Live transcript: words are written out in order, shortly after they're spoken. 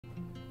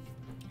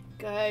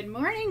Good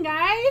morning,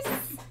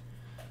 guys.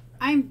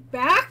 I'm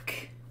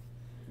back,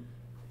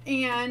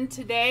 and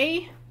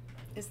today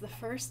is the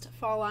first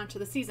fall launch of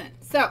the season.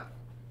 So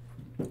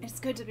it's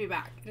good to be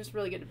back. It's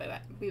really good to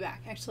be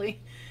back. Actually,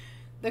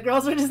 the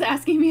girls are just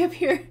asking me up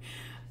here.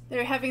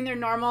 They're having their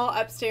normal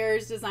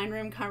upstairs design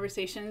room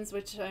conversations,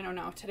 which I don't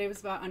know. Today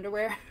was about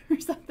underwear or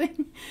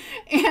something.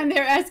 And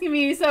they're asking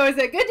me, so is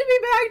it good to be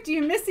back? Do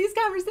you miss these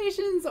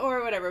conversations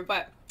or whatever?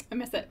 But I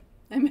miss it.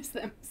 I miss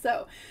them.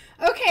 So,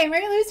 okay,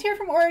 Mary Lou's here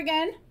from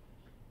Oregon.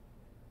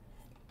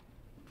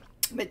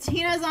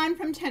 Bettina's on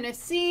from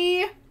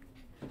Tennessee.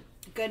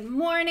 Good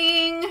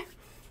morning.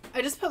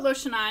 I just put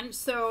lotion on.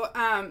 So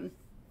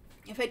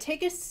if I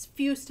take a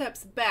few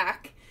steps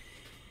back,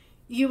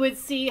 you would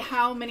see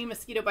how many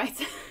mosquito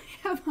bites I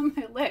have on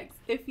my legs.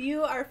 If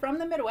you are from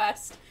the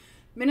Midwest,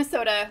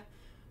 Minnesota,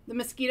 the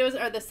mosquitoes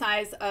are the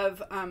size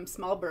of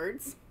small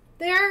birds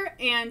there,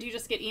 and you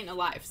just get eaten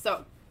alive.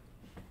 So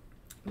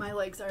my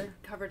legs are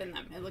covered in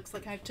them. It looks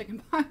like I have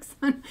chicken pox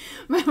on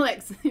my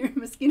legs. They're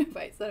mosquito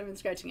bites that I've been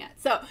scratching at.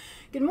 So,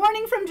 good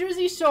morning from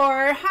Jersey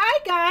Shore. Hi,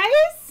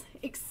 guys.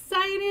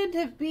 Excited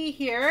to be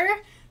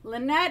here.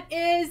 Lynette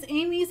is.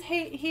 Amy's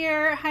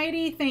here.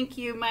 Heidi, thank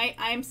you.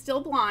 I'm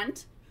still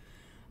blonde.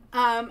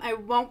 I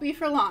won't be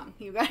for long,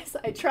 you guys.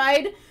 I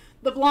tried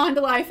the blonde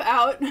life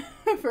out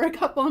for a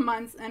couple of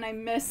months, and I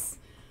miss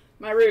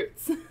my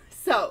roots.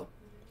 So,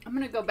 I'm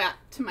going to go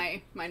back to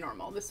my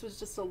normal. This was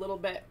just a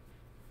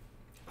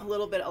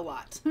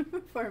lot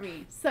for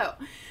me. So,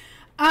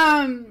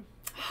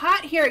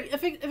 hot here.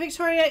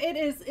 Victoria,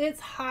 it's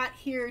hot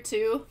here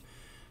too.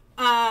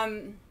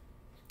 I'm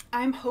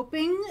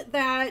hoping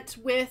that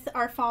with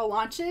our fall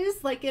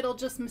launches, like it'll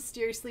just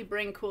mysteriously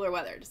bring cooler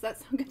weather. Does that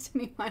sound good to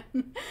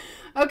anyone?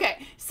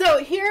 Okay,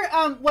 so here,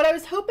 what I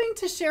was hoping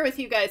to share with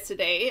you guys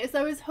today is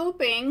I was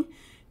hoping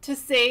to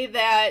say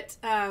that,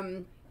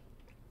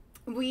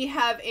 we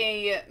have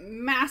a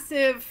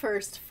massive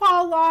first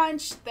fall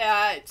launch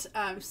that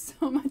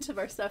so much of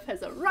our stuff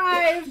has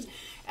arrived.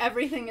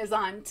 Everything is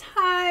on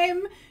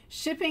time.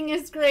 Shipping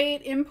is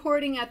great.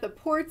 Importing at the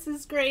ports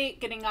is great.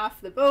 Getting off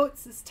the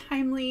boats is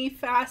timely,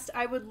 fast.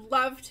 I would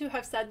love to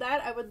have said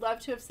that. I would love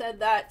to have said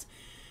that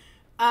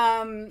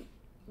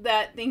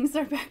that things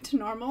are back to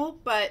normal,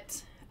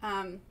 but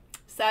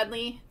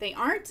sadly they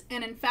aren't.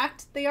 And in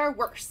fact, they are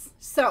worse.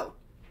 So,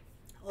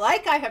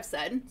 like I have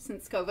said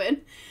since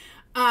COVID,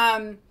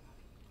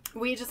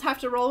 we just have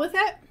to roll with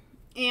it.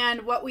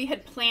 And what we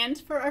had planned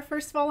for our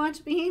first fall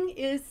launch being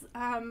is,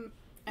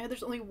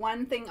 there's only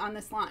one thing on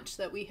this launch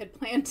that we had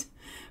planned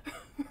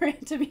for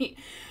it to be.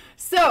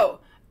 So,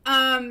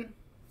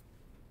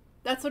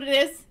 that's what it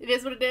is. It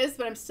is what it is,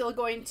 but I'm still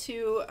going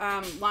to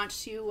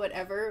launch you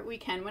whatever we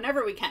can,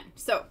 whenever we can.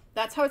 So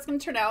that's how it's going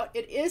to turn out.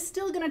 It is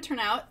still going to turn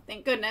out,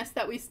 thank goodness,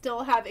 that we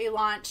still have a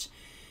launch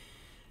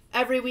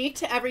every week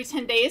to every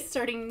 10 days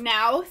starting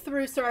now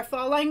through, so our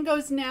fall line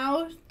goes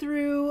now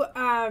through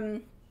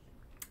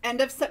end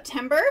of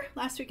September,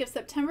 last week of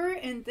September,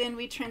 and then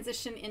we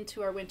transition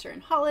into our winter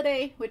and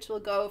holiday, which will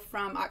go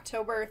from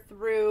October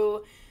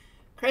through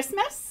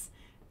Christmas,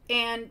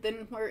 and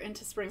then we're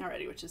into spring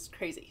already, which is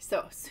crazy.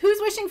 So who's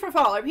wishing for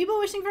fall? Are people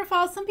wishing for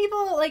fall? Some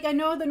people, like, I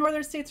know the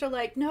northern states are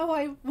like, no,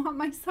 I want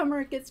my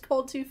summer, it gets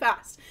cold too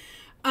fast.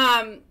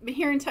 But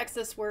here in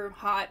Texas, we're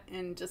hot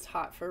and just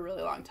hot for a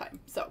really long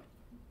time. So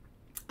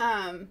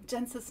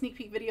Jen's sneak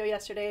peek video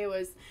yesterday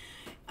was,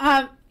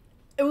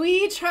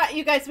 we shot,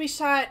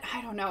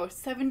 I don't know,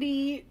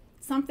 70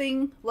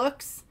 something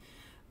looks.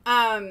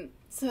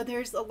 So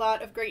there's a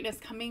lot of greatness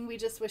coming. We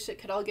just wish it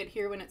could all get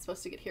here when it's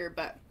supposed to get here,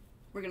 but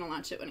we're going to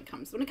launch it when it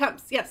comes. When it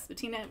comes. Yes,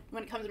 Bettina,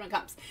 when it comes, when it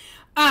comes.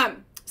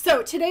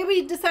 So today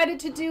we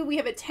decided we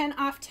have a 10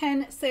 off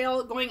 10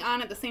 sale going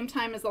on at the same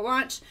time as the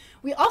launch.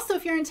 We also,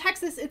 if you're in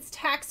Texas, it's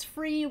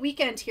tax-free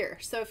weekend here.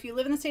 So if you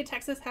live in the state of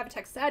Texas, have a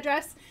Texas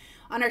address.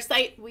 On our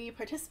site, we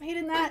participate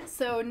in that,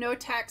 so no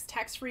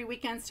tax-free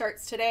weekend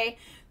starts today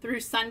through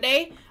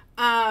Sunday,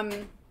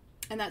 and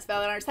that's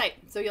valid on our site.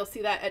 So you'll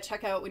see that at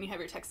checkout when you have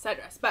your Texas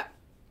address. But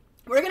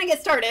we're going to get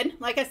started.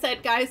 Like I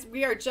said, guys,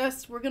 we're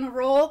going to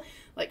roll.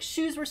 Like,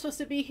 shoes were supposed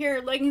to be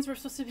here, leggings were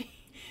supposed to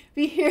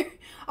be here.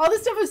 All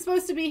this stuff was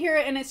supposed to be here,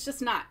 and it's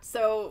just not.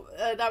 So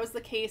that was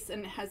the case,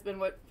 and it has been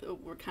what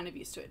we're kind of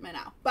used to it by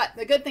now. But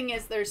the good thing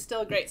is there's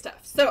still great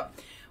stuff. So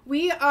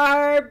we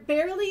are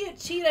barely at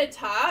Cheetah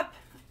top.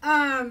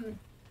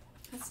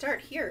 Let's start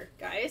here,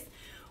 guys.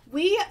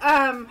 We,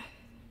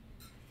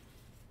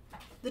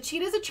 the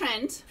cheetah's a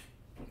trend.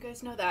 You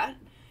guys know that.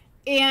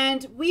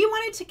 And we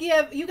wanted to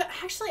give you guys,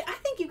 actually, I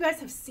think you guys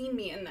have seen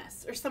me in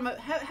this, or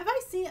have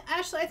I seen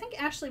Ashley? I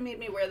think Ashley made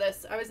me wear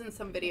this. I was in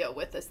some video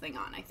with this thing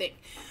on, I think,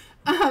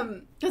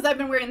 because I've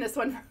been wearing this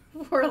one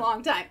for a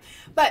long time.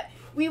 But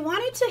we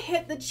wanted to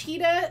hit the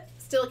cheetah,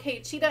 still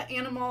cheetah,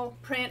 animal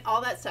print,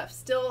 all that stuff,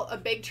 still a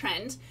big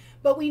trend.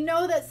 But we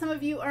know that some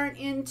of you aren't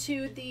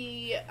into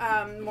the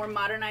more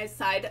modernized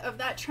side of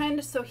that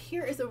trend. So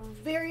here is a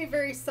very,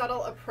 very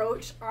subtle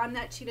approach on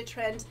that cheetah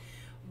trend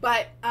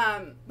But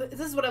this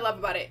is what I love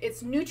about it.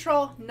 It's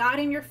neutral, not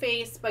in your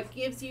face, but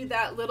gives you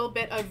that little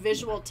bit of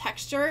visual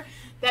texture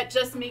that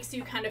just makes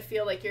you kind of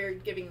feel like you're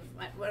giving,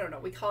 I don't know,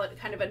 we call it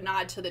kind of a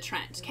nod to the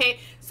trend. Okay,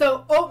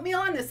 so oatmeal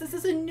on this. This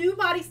is a new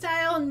body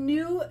style,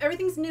 new,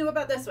 everything's new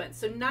about this one.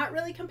 So not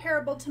really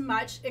comparable to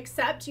much,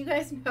 except you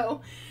guys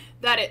know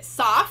that it's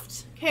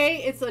soft. Okay,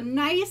 it's a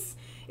nice,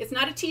 it's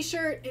not a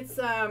t-shirt, it's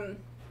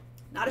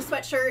not a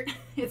sweatshirt.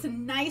 It's a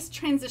nice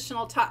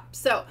transitional top.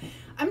 So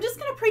I'm just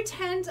going to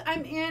pretend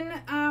I'm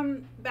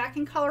in back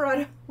in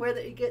Colorado where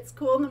it gets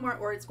cool in the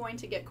morning, or it's going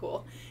to get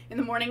cool in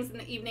the mornings and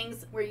the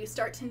evenings, where you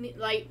start to need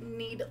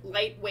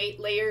lightweight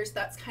layers.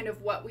 That's kind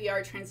of what we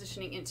are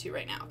transitioning into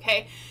right now.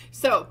 Okay,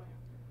 so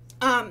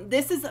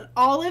this is an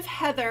olive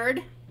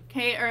heathered,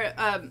 okay,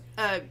 or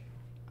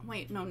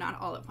wait, no, not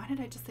olive. Why did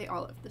I just say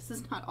olive? This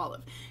is not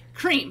olive.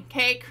 Cream,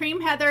 okay,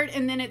 cream heathered,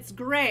 and then it's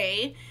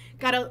gray.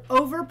 Got an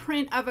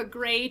overprint of a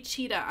gray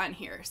cheetah on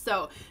here.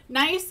 So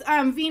nice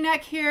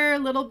V-neck here, a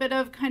little bit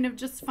of kind of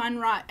just fun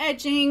raw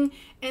edging.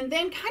 And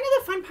then kind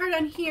of the fun part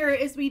on here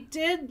is we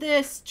did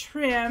this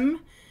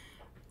trim.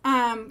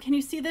 Can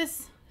you see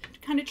this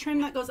kind of trim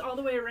that goes all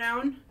the way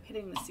around?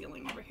 Hitting the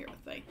ceiling over here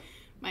with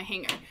my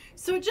hanger.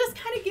 So it just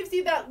kind of gives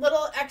you that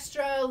little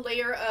extra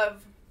layer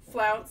of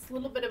flounce, a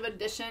little bit of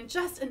addition,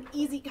 just an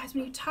easy, guys,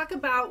 when we talk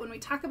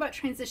about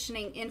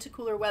transitioning into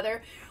cooler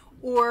weather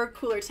or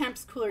cooler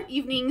temps, cooler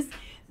evenings,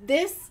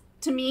 this,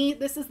 to me,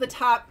 this is the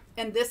top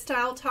and this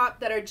style top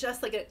that are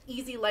just like an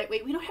easy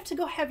lightweight. We don't have to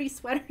go heavy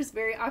sweaters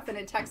very often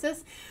in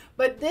Texas,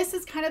 but this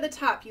is kind of the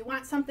top. You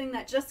want something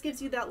that just gives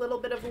you that little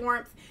bit of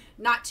warmth,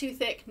 not too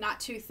thick,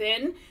 not too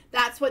thin.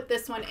 That's what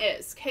this one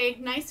is. Okay,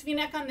 nice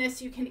V-neck on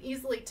this. You can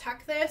easily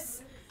tuck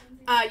this.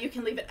 You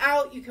can leave it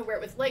out. You can wear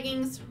it with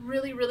leggings.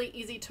 Really, really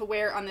easy to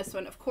wear on this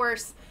one, of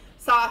course.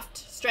 Soft,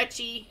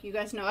 stretchy. You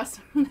guys know us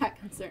when that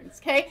concerns.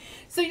 Okay,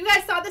 so you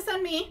guys saw this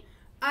on me.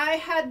 I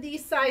had the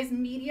size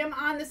medium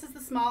on. This is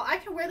the small. I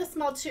can wear the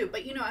small too,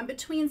 but you know, I'm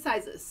between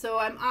sizes. So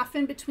I'm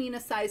often between a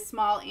size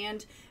small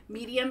and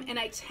medium, and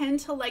I tend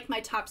to like my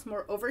tops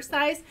more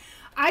oversized.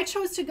 I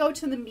chose to go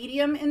to the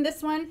medium in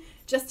this one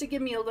just to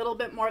give me a little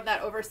bit more of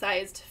that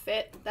oversized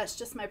fit. That's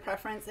just my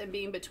preference in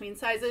being between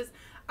sizes.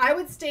 I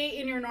would stay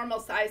in your normal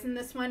size in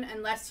this one,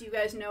 unless you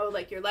guys know,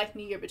 like you're like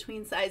me, you're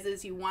between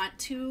sizes, you want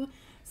to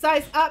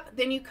size up,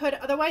 then you could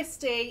otherwise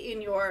stay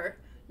in your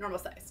normal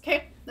size.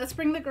 Okay, let's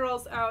bring the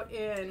girls out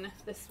in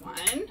this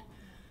one.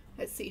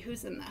 Let's see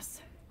who's in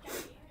this.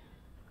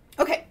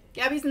 Okay,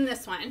 Gabby's in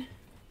this one.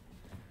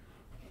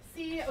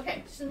 See,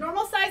 okay, so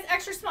normal size,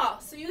 extra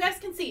small. So you guys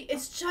can see,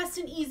 it's just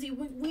an easy,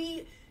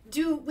 we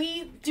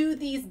do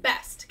these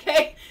best,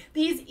 okay?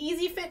 These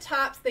easy fit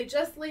tops, they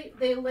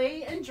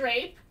lay and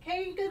drape.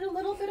 Okay, you get a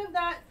little bit of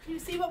that. You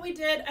see what we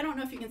did? I don't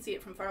know if you can see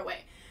it from far away,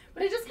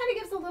 but it just kind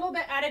of gives a little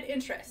bit added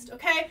interest,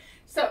 okay?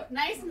 So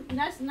nice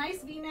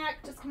V-neck,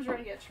 just comes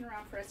right here, turn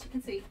around for us, you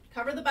can see.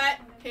 Cover the butt,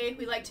 okay?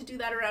 We like to do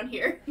that around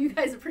here. You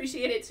guys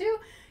appreciate it too.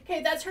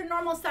 Okay, that's her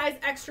normal size,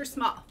 extra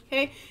small,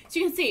 okay? So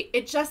you can see,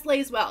 it just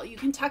lays well. You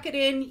can tuck it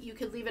in, you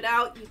can leave it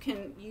out, you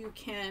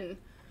can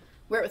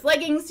wear it with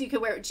leggings, you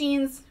can wear it with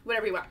jeans,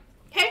 whatever you want,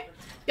 okay?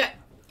 Good,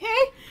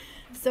 okay?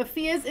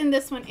 Sophia's in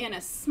this one in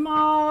a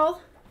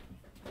small.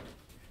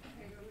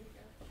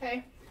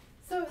 Okay,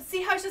 so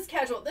see how it's just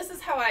casual. This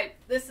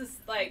is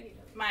like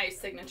my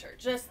signature.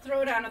 Just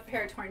throw it on a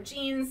pair of torn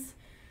jeans.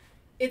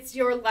 It's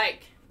your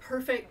like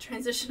perfect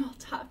transitional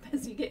top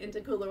as you get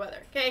into cooler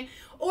weather, okay?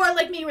 Or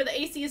like me where the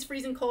AC is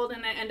freezing cold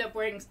and I end up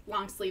wearing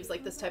long sleeves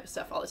like this type of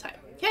stuff all the time,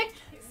 okay?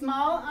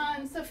 Small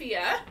on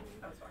Sophia.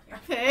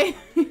 Okay,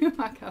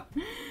 walk out.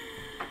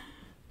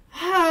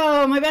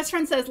 Oh, my best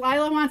friend says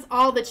Lila wants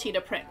all the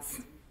cheetah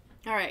prints.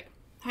 All right,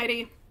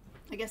 Heidi,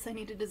 I guess I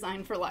need to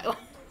design for Lila.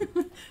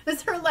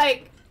 Is her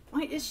like,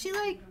 wait, is she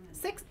like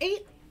 6'8"?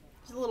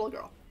 She's a little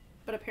girl,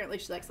 but apparently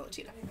she likes all the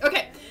cheetah.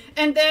 Okay,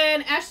 and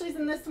then Ashley's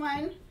in this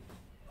one.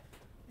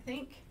 I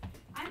think.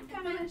 I'm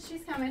coming,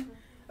 she's coming.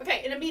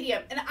 Okay, in a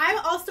medium. And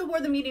I also wore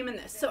the medium in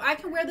this, so I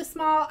can wear the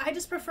small. I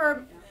just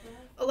prefer,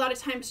 a lot of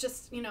times,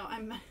 just, you know,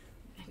 I'm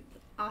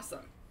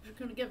awesome. You're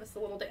going to give us a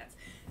little dance.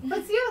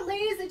 But see how it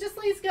lays? It just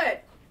lays good.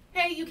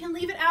 Hey, you can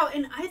leave it out,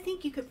 and I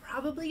think you could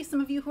probably, some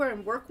of you who are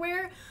in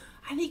workwear,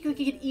 I think we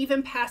could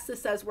even pass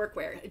this as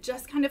workwear. It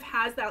just kind of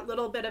has that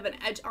little bit of an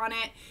edge on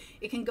it.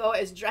 It can go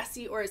as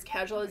dressy or as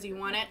casual as you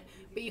want it,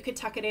 but you could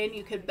tuck it in,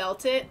 you could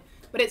belt it,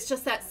 but it's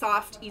just that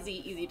soft,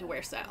 easy to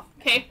wear style,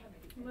 okay?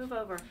 Move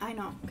over. I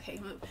know, okay,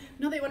 move.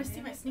 No, they want to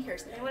see my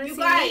sneakers. They want to you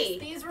see guys, me.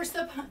 These were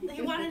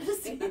they wanted to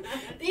see.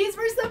 These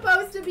were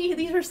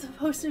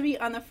supposed to be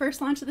on the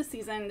first launch of the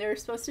season. They were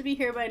supposed to be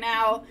here by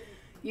now.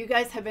 You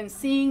guys have been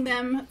seeing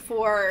them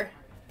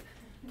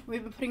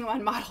we've been putting them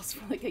on models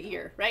for like a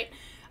year, right?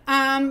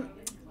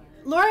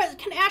 Laura,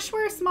 can Ash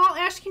wear a small?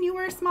 Ash, can you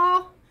wear a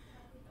small?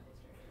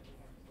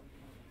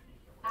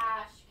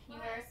 Ash, can you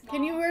wear a small?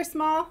 Can you wear a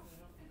small?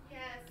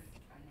 Yes.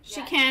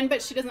 She can,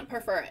 but she doesn't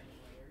prefer it.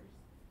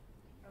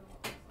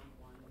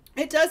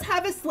 It does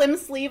have a slim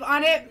sleeve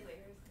on it.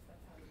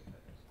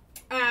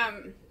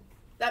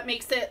 that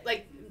makes it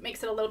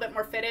a little bit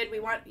more fitted. We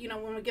want, you know,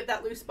 when we give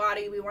that loose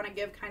body, we want to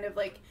give kind of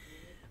like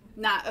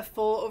not a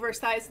full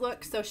oversized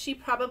look. So she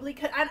probably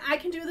could, and I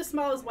can do the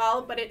small as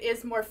well, but it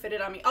is more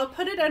fitted on me. I'll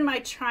put it on my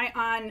try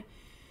on.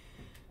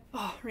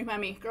 Oh,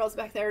 remind me, girls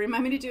back there,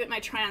 remind me to do it in my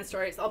try on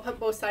stories. I'll put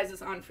both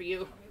sizes on for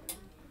you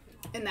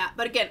in that.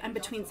 But again, I'm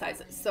between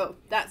sizes. So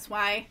that's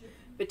why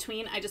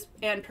between, I just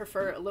and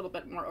prefer a little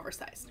bit more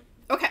oversized.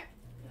 Okay.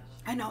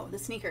 I know, the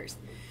sneakers.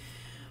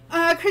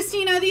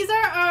 Christina, these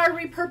are our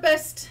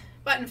repurposed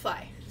button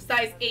fly,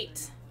 size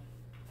 8.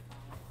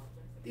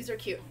 These are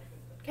cute.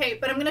 Okay,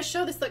 but I'm going to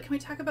show this look. Can we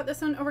talk about this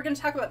one? Oh, we're going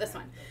to talk about this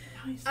one.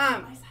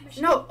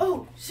 No,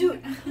 oh,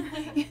 shoot.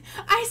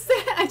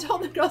 I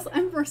told the girls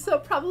I'm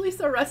probably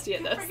so rusty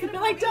at this. They're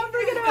like, don't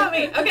forget about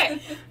me.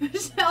 Okay,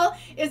 Michelle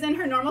is in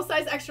her normal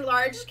size extra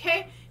large,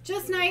 okay?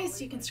 Just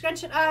nice. You can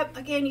scrunch it up.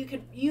 Again, you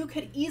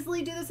could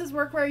easily do this as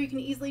workwear. You can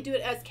easily do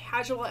it as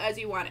casual as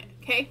you want it,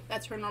 okay?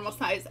 That's her normal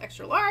size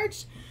extra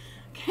large,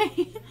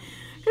 okay?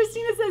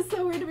 Christina says,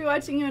 so weird to be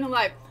watching you in a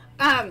live.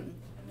 Oh,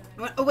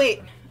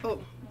 wait.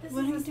 Oh, This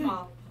what is am I a doing?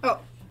 small. Oh,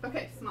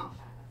 okay, small.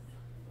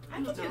 I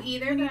can do Can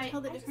either, you but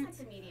tell the I just difference?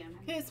 like the medium.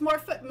 Okay, it's more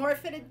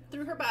fitted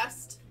through her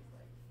bust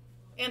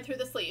and through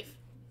the sleeve.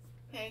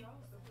 Okay.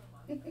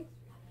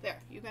 There,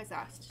 you guys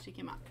asked. She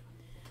came up.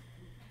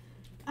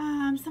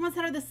 Someone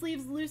said, are the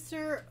sleeves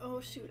looser? Oh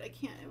shoot, I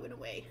can't. It went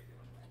away.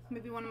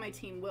 Maybe one of my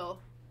team will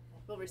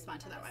respond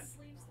to that one.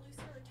 Sleeves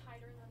looser or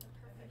tighter than the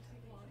perfect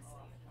long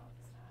sleeve?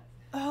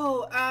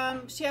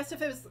 Oh, she asked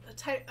if it was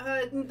tight.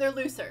 They're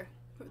looser.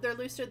 They're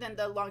looser than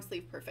the long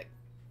sleeve perfect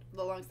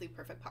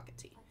pocket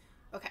tee.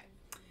 Okay.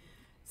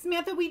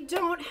 Samantha, we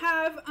don't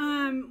have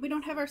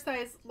our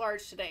size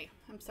large today.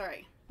 I'm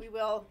sorry. We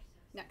will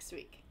next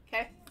week.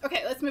 Okay.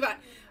 Okay, let's move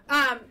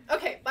on.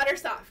 Okay, butter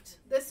soft.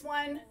 This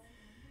one,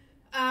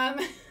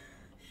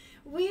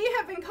 we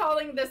have been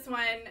calling this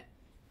one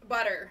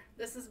butter.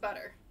 This is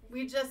butter.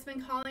 We've just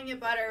been calling it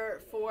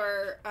butter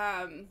for,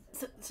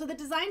 so the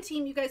design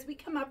team, you guys, we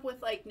come up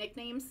with like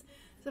nicknames.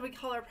 So we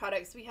call our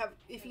products. We have,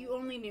 if you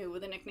only knew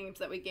the nicknames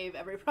that we gave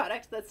every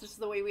product, that's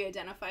just the way we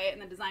identify it in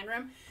the design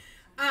room.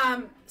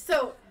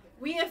 So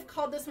we have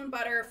called this one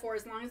butter for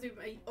as long as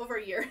over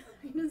a year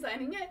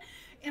designing it.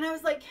 And I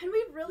was like, can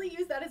we really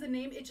use that as a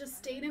name? It just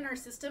stayed in our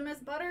system as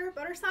butter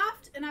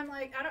soft. And I'm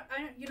like, I don't,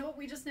 you know what?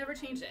 We just never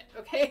changed it.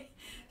 Okay.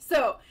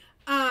 So,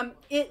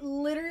 it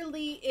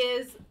literally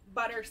is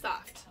butter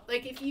soft.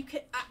 Like if you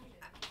could,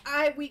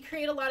 we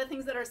create a lot of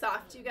things that are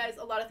soft, you guys,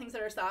 a lot of things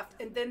that are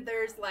soft. And then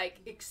there's like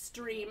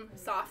extreme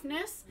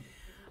softness.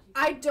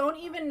 I don't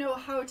even know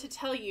how to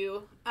tell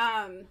you,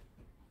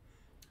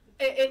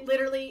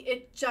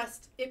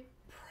 it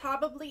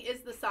probably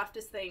is the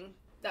softest thing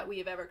that we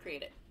have ever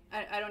created.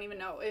 I don't even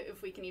know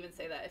if we can even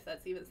say that, if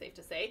that's even safe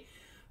to say.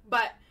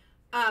 But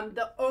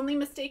the only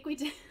mistake we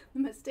did, the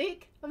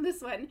mistake of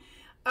this one,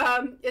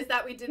 is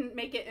that we didn't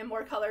make it in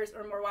more colors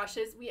or more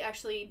washes. We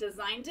actually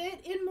designed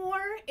it in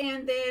more,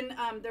 and then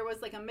there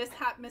was like a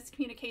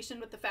miscommunication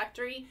with the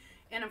factory,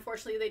 and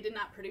unfortunately they did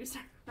not produce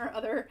our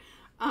other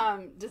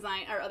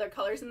other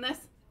colors in this.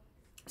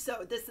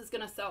 So this is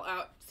going to sell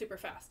out super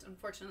fast.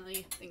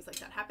 Unfortunately, things like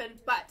that happen.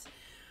 But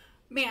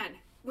man,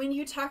 when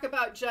you talk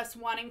about just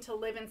wanting to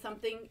live in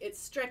something,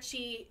 it's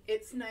stretchy,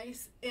 it's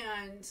nice,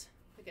 and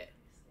look at,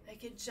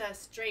 like it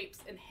just drapes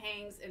and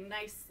hangs and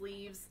nice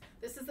sleeves.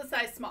 This is the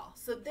size small.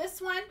 So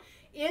this one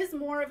is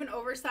more of an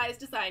oversized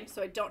design,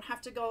 so I don't have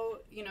to go,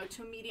 you know,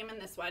 to a medium in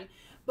this one.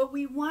 But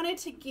we wanted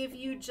to give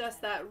you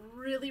just that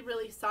really,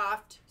 really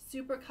soft,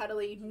 super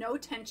cuddly, no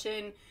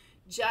tension,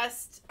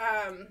 just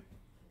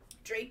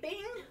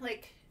draping.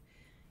 Like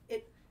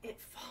it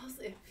falls,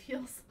 it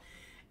feels,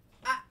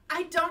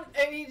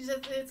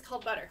 it's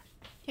called butter.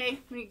 Okay,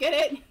 when you get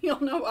it,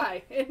 you'll know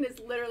why. It is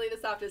literally the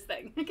softest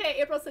thing. Okay,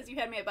 April says you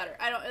had me at butter.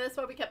 That's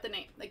why we kept the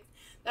name. Like,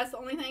 that's the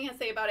only thing I can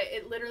say about it.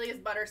 It literally is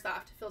butter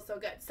soft. It feels so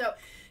good. So,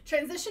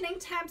 transitioning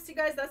temps, you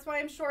guys, that's why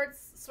I'm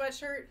shorts,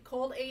 sweatshirt,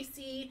 cold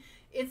AC.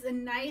 It's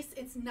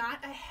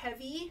not a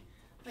heavy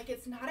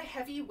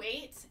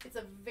weight. It's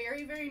a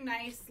very, very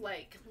nice,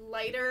 like,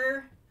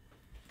 lighter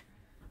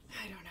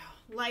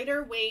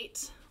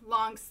weight,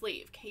 long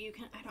sleeve. Okay,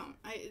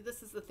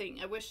 this is the thing.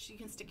 I wish you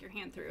can stick your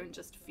hand through and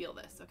just feel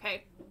this,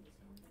 okay?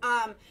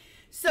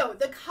 So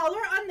the color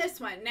on this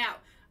one, now,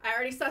 I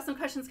already saw some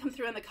questions come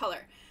through on the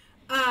color.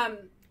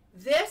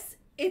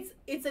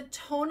 It's a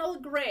tonal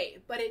gray,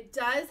 but it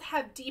does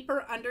have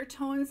deeper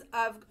undertones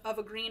of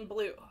a green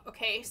blue,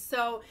 okay?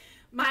 So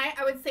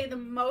I would say the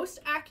most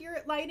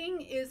accurate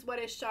lighting is what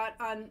is shot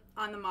on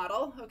the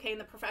model, okay, in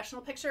the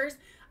professional pictures.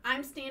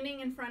 I'm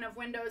standing in front of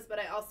windows, but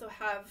I also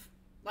have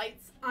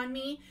lights on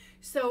me,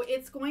 so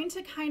it's going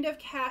to kind of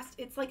cast,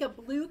 it's like a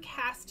blue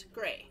cast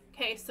gray,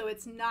 okay? So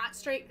it's not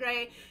straight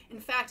gray. In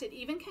fact, it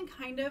even can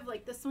kind of,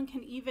 like this one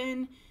can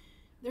even,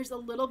 there's a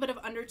little bit of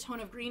undertone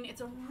of green.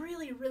 It's a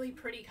really, really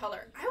pretty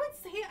color. I would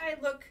say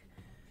I look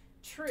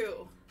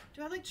true.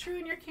 Do I look true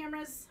in your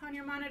cameras, on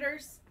your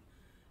monitors?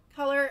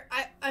 Color,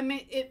 I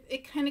mean,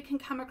 it kind of can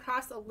come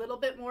across a little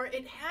bit more.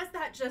 It has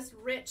that just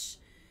rich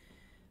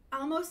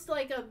almost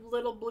like a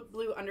little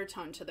blue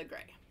undertone to the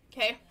gray.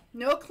 Okay,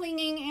 no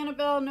clinging,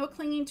 Annabelle, no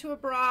clinging to a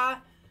bra.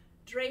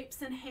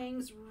 Drapes and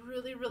hangs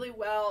really, really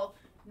well.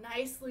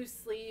 Nice loose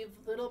sleeve,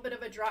 little bit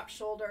of a drop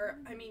shoulder.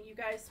 I mean, you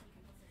guys,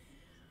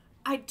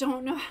 I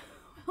don't know how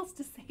else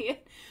to say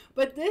it,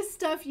 but this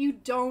stuff you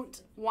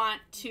don't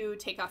want to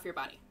take off your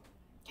body.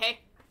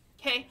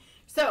 Okay,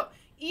 so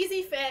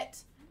easy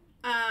fit,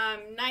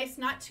 nice,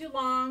 not too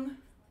long,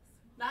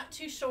 not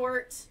too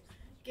short.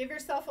 Give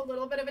yourself a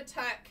little bit of a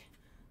tuck.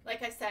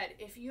 Like I said,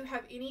 if you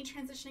have any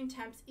transitioning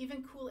temps,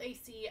 even cool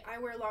AC, I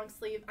wear long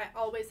sleeve. I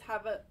always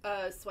have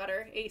a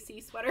sweater,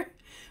 AC sweater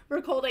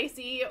for cold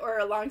AC, or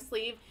a long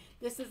sleeve.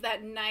 This is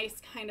that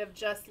nice kind of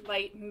just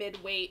light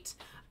mid-weight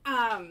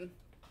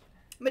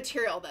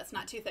material that's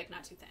not too thick,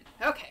 not too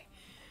thin. Okay.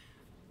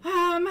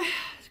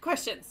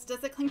 Questions.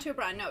 Does it cling to a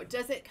bra? No.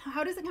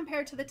 How does it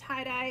compare to the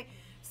tie-dye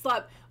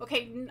slub?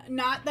 Okay,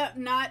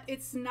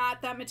 it's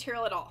not that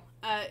material at all.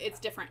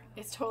 It's different.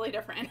 It's totally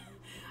different.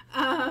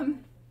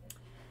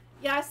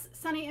 Yes,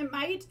 Sunny,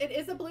 it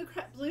is a blue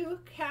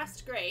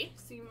cast gray,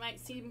 so you might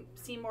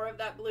see more of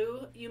that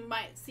blue. You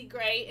might see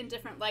gray in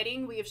different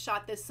lighting. We have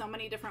shot this so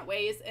many different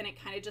ways, and it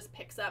kind of just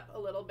picks up a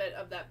little bit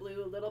of that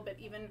blue, a little bit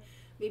even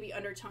maybe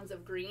undertones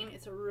of green.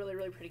 It's a really,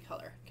 really pretty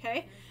color,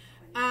 okay?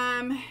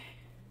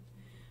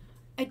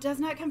 It does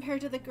not compare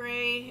to the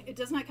gray. It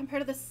does not compare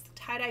to the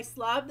tie-dye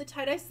slub. The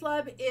tie-dye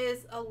slub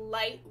is a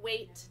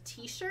lightweight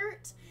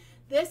t-shirt.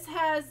 This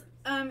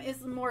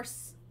is more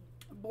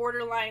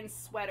borderline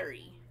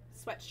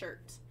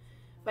sweatshirt,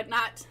 but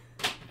not.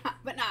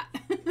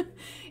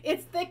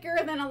 It's thicker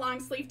than a long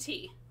sleeve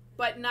tee,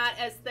 but not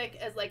as thick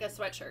as like a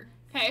sweatshirt.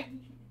 Okay.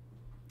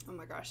 Oh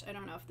my gosh, I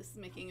don't know if this is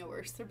making it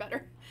worse or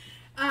better.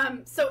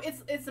 So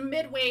it's a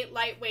midweight,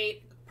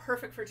 lightweight,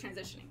 perfect for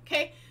transitioning.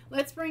 Okay,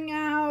 let's bring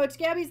out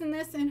Gabby's in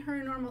this in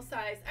her normal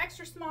size,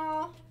 extra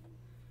small.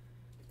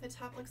 The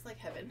top looks like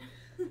heaven.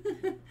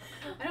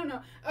 I don't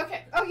know.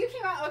 Okay. Oh, you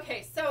came out.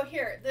 Okay. So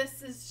here,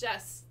 this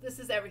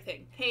is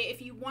everything. Hey,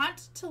 if you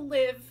want to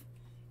live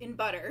in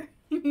butter,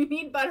 you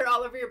need butter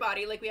all over your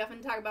body, like we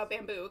often talk about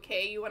bamboo.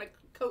 Okay. You want to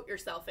coat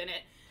yourself in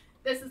it.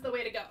 This is the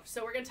way to go.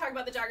 So we're going to talk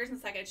about the joggers in a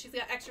second. She's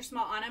got extra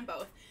small on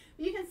both.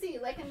 You can see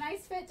like a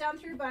nice fit down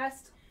through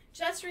bust,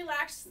 just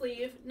relaxed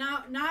sleeve.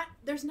 Now,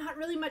 there's not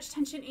really much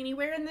tension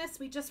anywhere in this.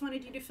 We just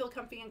wanted you to feel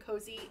comfy and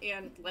cozy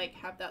and like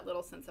have that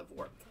little sense of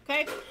warmth.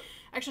 Okay.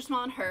 Extra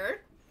small on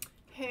her.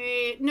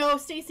 Okay, no,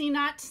 Stacy,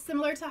 not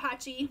similar to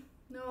Hachi.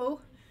 No,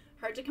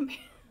 hard to compare.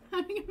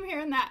 How do you compare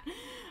in that?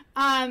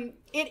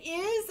 It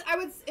is,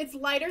 it's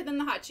lighter than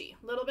the Hachi.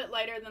 A little bit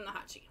lighter than the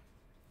Hachi.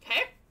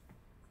 Okay?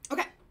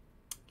 Okay.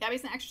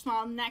 Gabby's an extra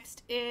small.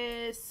 Next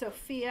is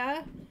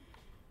Sophia,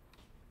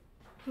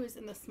 who's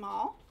in the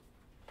small.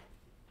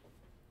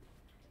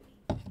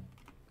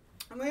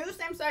 I'm going to do the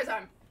same size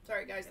on.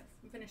 Sorry, guys.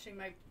 I'm finishing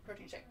my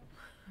protein shake.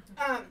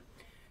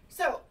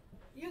 So,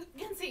 you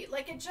can see,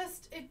 like, it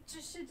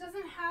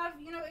doesn't have,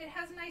 it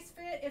has a nice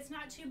fit. It's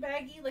not too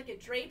baggy. Like, it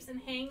drapes and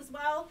hangs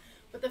well,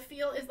 but the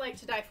feel is, like,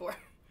 to die for.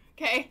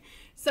 Okay?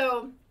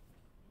 So,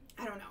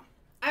 I don't know.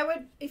 I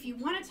would, if you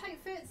want a tight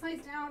fit,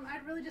 size down,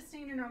 I'd really just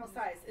stay in your normal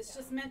size. It's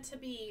just meant to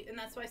be, and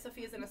that's why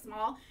Sophia's in a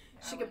small.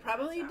 She could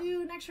probably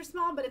do an extra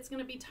small, but it's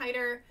going to be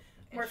tighter,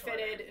 more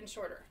fitted, and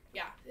shorter.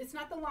 Yeah, it's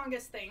not the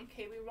longest thing.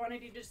 Okay, we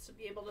wanted you just to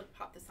be able to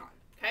pop this on.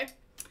 Okay?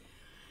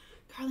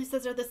 Carly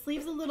says, are the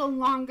sleeves a little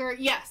longer?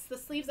 Yes, the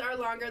sleeves are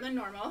longer than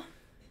normal.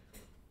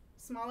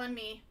 Small on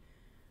me.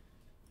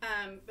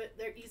 But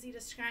they're easy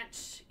to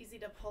scrunch, easy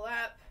to pull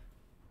up.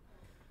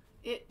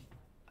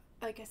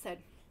 Like I said,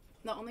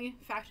 the only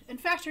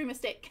factory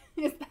mistake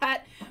is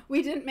that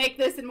we didn't make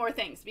this in more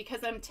things,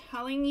 because I'm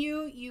telling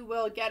you, you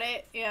will get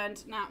it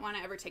and not want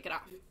to ever take it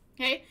off.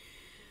 Okay?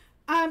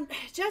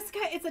 Jessica,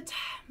 it's a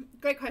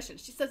great question.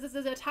 She says, this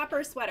is a top or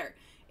a sweater.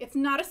 It's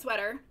not a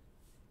sweater.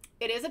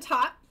 It is a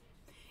top.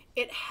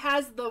 It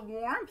has the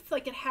warmth,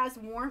 like it has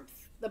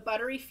warmth. The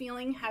buttery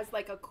feeling has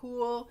like a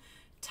cool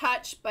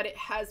touch, but it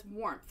has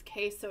warmth.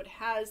 Okay, so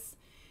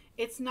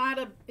it's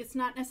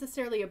not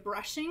necessarily a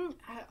brushing.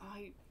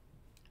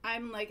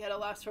 I'm like at a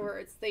loss for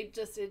words.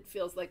 It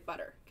feels like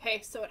butter.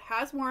 Okay, so it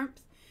has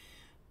warmth,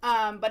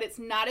 but it's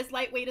not as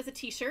lightweight as a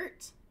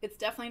t-shirt. It's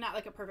definitely not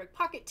like a perfect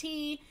pocket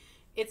tee.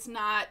 It's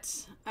not,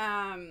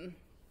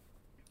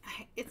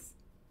 it's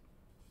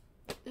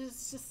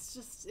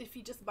just if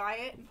you just buy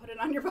it and put it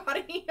on your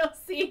body,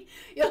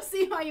 you'll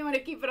see why you want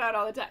to keep it on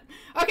all the time.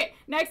 Okay,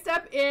 next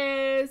up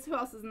is, who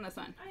else is in this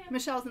one?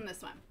 Michelle's in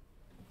this one,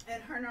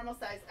 and her normal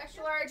size,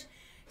 extra large.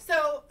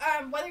 So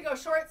whether you go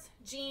shorts,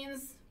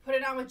 jeans, put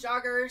it on with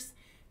joggers,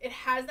 it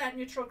has that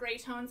neutral gray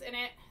tones in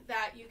it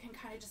that you can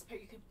kind of just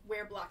put. You could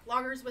wear black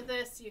loggers with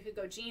this. You could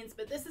go jeans,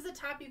 but this is a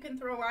top you can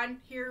throw on.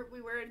 Here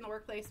we wear it in the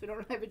workplace. We don't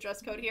really have a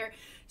dress code here,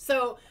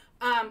 so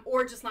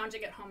or just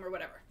lounging at home or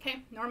whatever.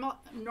 Okay,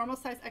 normal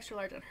size, extra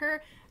large on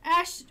her.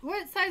 Ash,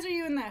 what size are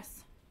you in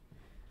this?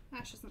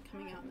 Ash isn't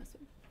coming out in this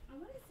one. I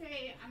want to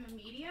say I'm a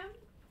medium.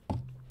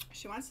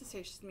 She wants to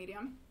say she's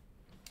medium,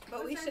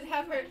 but we should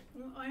have her.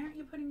 Why aren't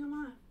you putting them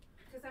on?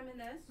 Because some in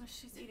this. Well,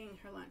 she's eating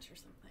her lunch or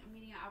something. I'm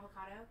eating an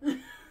avocado.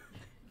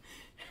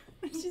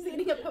 She's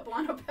eating a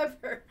poblano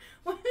pepper.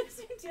 What is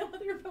your deal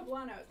with your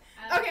poblanos?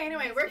 Okay,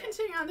 anyway, we're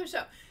continuing on the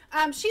show.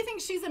 She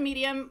thinks she's a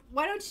medium.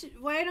 Why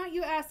don't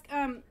you ask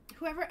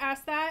whoever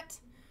asked that?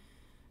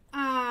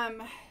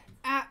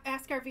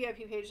 Ask our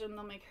VIP page and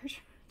they'll make her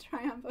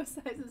try on both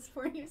sizes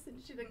for you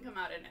since she didn't come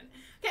out in it.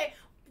 Okay,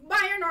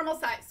 buy your normal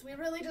size. We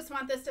really just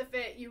want this to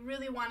fit. You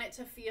really want it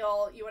to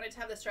feel. You want it to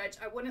have the stretch.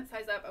 I wouldn't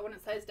size up. I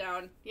wouldn't size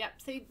down. Yep.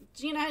 Say,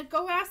 Gina,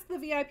 go ask the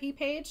VIP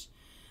page.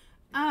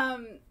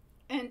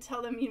 And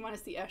tell them you want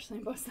to see Ashley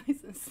in both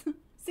sizes.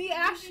 See,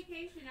 Ash.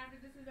 Vacation after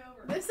this is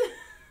over.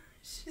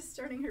 She's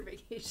starting her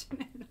vacation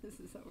after this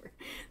is over.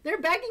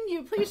 They're begging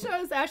you. Please show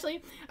us,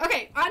 Ashley.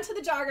 Okay, on to the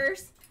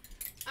joggers.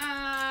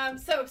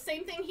 So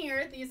same thing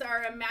here. These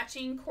are a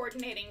matching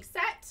coordinating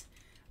set.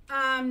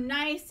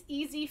 Nice,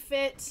 easy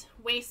fit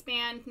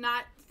waistband.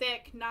 Not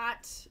thick.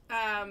 Not.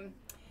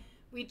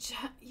 You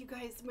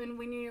guys,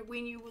 when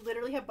you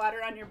literally have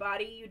butter on your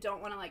body, you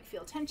don't want to like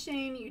feel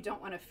tension. You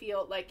don't want to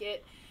feel like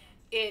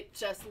it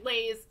just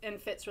lays and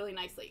fits really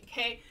nicely.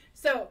 Okay,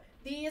 so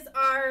these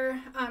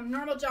are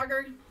normal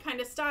jogger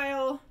kind of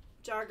style,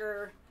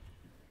 jogger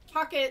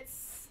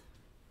pockets.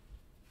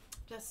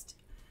 Just,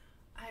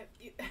 I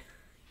feel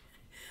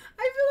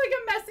like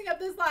I'm messing up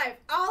this live.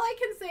 All I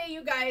can say,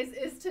 you guys,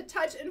 is to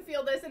touch and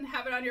feel this and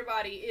have it on your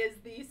body is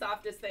the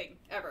softest thing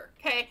ever.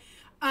 Okay,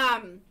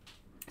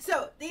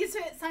 so these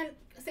fit,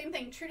 same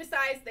thing, true to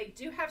size. They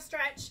do have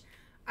stretch.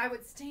 I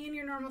would stay in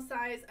your normal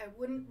size. I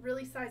wouldn't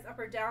really size up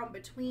or down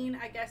between.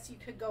 I guess you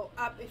could go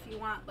up if you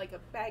want like a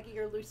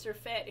baggier, looser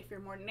fit. If you're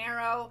more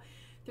narrow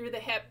through the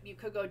hip, you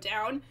could go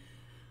down.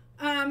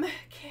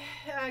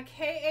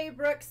 K.A.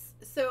 Brooks.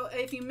 So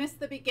if you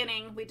missed the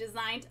beginning, we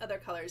designed other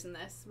colors in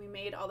this. We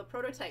made all the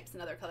prototypes in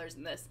other colors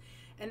in this.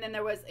 And then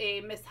there was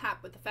a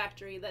mishap with the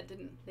factory that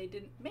they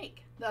didn't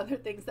make the other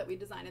things that we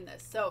designed in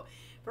this. So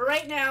for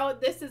right now,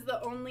 this is the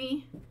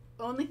only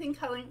thing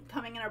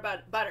coming in our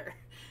butter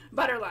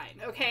line.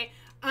 Okay.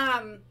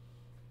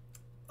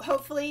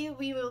 Hopefully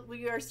we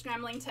are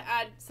scrambling to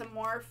add some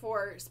more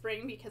for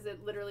spring because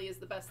it literally is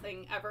the best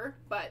thing ever.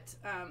 But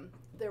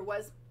there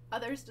was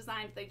others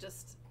designed. They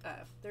just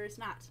there is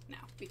not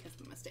now because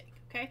of a mistake.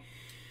 Okay.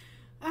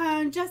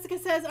 Jessica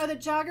says, are the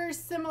joggers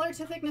similar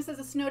to thickness as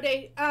a snow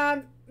day?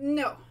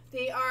 No,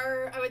 they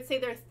are. I would say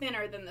they're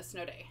thinner than the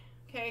snow day.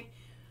 Okay.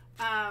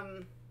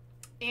 And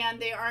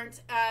they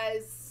aren't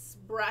as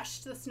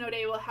brushed. The snow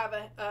day will have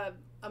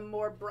a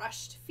more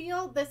brushed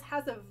feel. This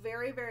has a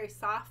very, very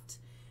soft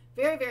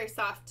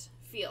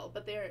feel,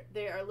 but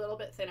they are a little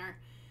bit thinner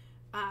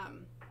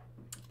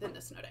than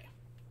the snow day.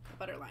 The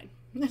butter line.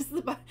 This is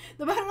the butter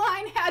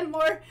line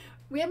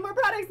we had more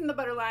products in the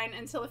butter line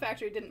until the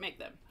factory didn't make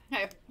them.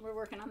 Okay, we're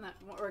working on that.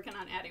 We're working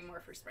on adding more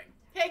for spring.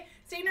 Okay,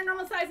 stay in your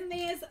normal size in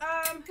these.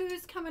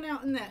 Who's coming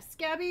out in this?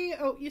 Gabby?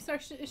 Oh, is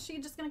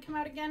she just gonna come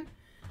out again?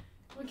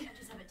 I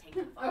just have a tank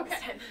top.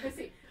 Okay, let's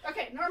see.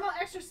 Okay, normal,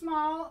 extra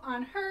small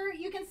on her.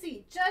 You can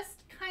see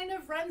just kind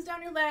of runs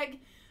down your leg.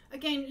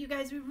 Again, you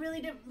guys, we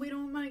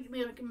don't want to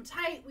make them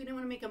tight. We don't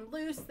want to make them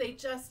loose. They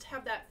just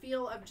have that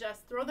feel of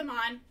just throw them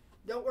on.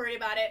 Don't worry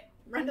about it.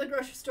 Run to the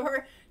grocery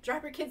store.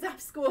 Drop your kids off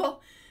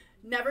school.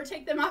 Never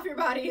take them off your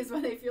body is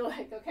what they feel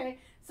like, okay?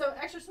 So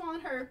extra small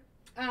on her.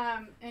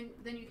 And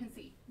then you can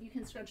see. You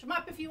can scrunch them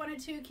up if you wanted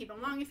to. Keep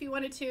them long if you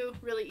wanted to.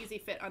 Really easy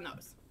fit on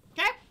those,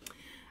 okay?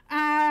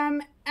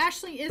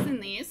 Ashley is in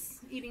these,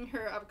 eating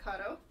her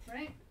avocado,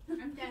 right?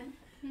 I'm done.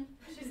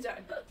 She's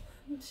done.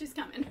 She's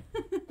coming.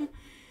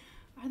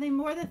 Are they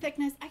more the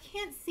thickness? I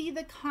can't see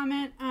the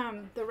comment,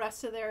 the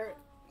rest of their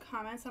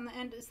comments on the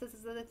end. It says,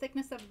 is the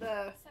thickness of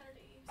the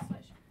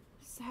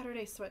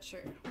Saturday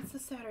sweatshirt. What's the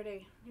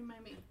Saturday?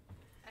 Remind me.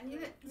 I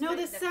need it. No,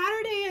 the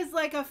Saturday is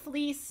like a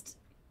fleeced,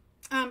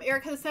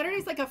 Erica, the Saturday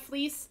is like a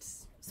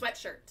fleeced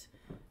sweatshirt.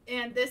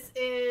 And this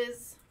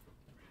is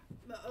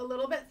a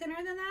little bit thinner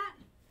than that.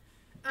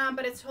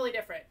 But it's totally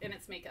different in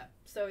its makeup.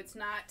 So it's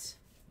not,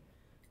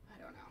 I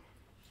don't know.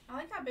 I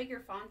like how big your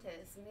font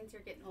is. It means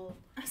you're getting old.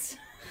 Oh.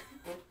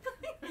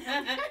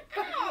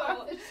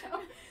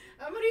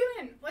 What are you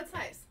in? What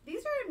size?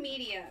 These are a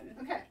medium.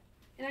 Okay.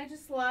 And I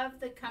just love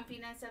the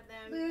comfiness of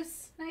them.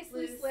 Loose. Nice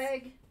loose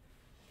leg.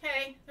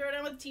 Okay. Throw it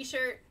on with a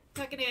t-shirt.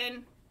 Tuck it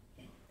in.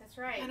 That's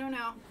right. I don't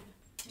know.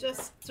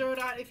 Just throw it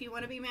on if you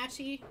want to be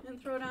matchy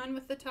and throw it on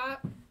with the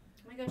top. I'm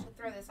going to go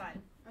throw this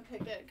on. Okay,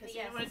 good, because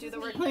you yes, don't want to do the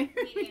work medium.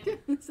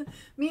 later.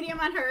 Medium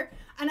on her.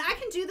 And I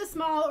can do the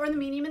small or the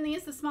medium in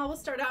these. The small will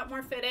start out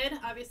more fitted,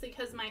 obviously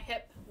because my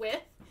hip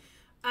width.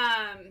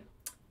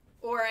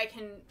 Or I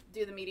can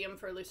do the medium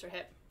for a looser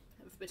hip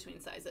between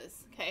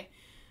sizes. Okay.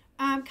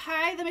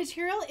 Kai, the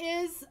material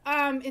is,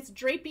 it's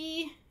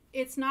drapey.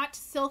 It's not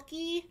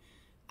silky.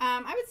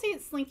 I would say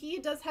it's slinky.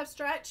 It does have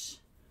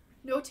stretch.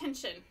 No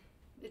tension.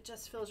 It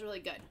just feels really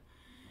good.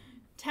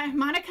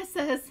 Monica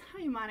says,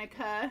 hi,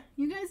 Monica.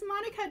 You guys,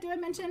 Monica, do I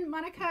mention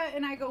Monica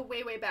and I go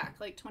way, way back,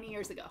 like 20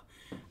 years ago.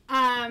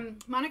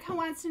 Monica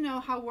wants to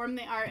know how warm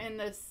they are in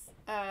this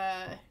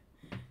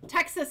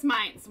Texas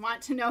minds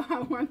want to know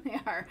how warm they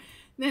are.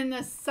 Then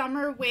the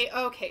summer weight.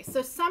 Okay,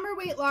 so summer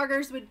weight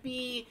loggers would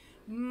be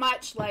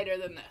much lighter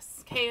than this.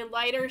 Okay,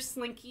 lighter,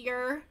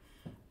 slinkier,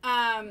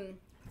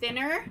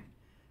 thinner.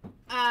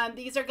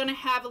 These are going to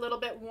have a little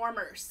bit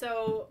warmer.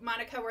 So,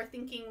 Monica, we're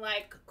thinking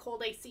like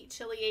cold AC,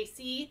 chilly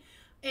AC.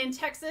 In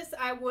Texas,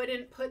 I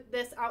wouldn't put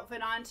this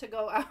outfit on to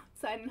go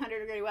outside in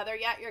 100-degree weather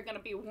yet. You're going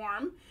to be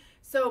warm.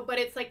 So, but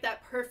it's like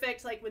that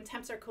perfect, like when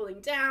temps are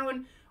cooling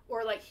down,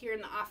 or like here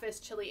in the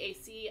office, chilly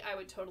AC, I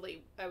would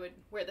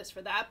wear this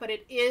for that. But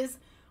it is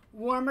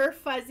warmer,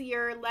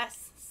 fuzzier,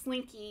 less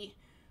slinky,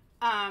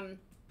 and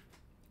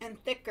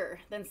thicker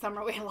than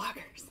summer weight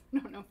loggers. I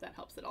don't know if that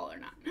helps at all or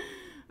not.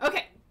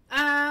 Okay.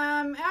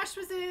 Ash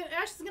is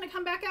going to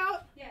come back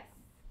out? Yes.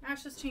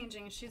 Ash is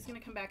changing. She's going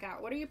to come back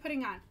out. What are you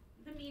putting on?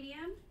 The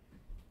medium.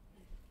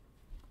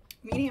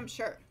 Medium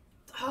shirt.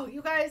 Oh,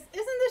 you guys,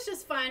 isn't this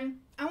just fun?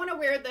 I want to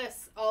wear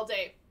this all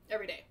day,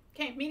 every day.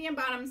 Okay, medium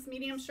bottoms,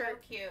 medium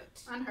shirt. So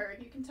cute. On her.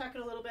 You can tuck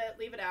it a little bit,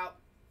 leave it out.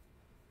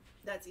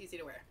 That's easy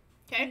to wear.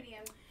 Okay?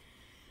 Medium.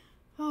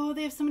 Oh,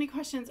 they have so many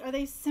questions. Are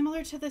they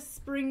similar to the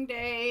spring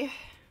day?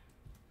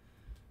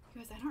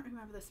 You guys, I don't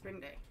remember the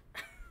spring day.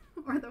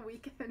 Or the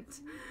weekend.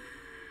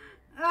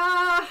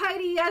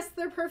 Heidi, yes,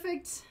 they're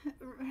perfect.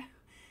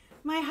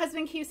 My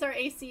husband keeps our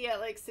AC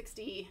at like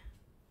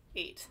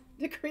 68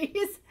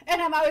 degrees,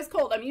 and I'm always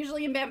cold. I'm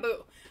usually in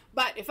bamboo.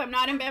 But if I'm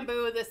not in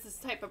bamboo, this is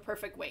type of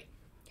perfect weight.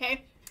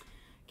 Okay?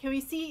 Can we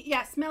see?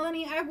 Yes,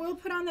 Melanie, I will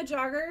put on the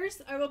joggers.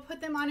 I will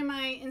put them on in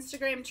my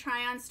Instagram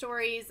try-on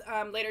stories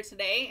later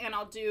today, and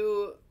I'll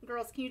do,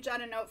 girls, can you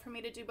jot a note for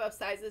me to do both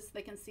sizes so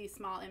they can see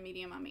small and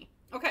medium on me?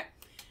 Okay.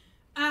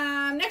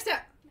 Next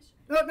up.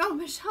 Oh, no,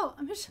 Michelle.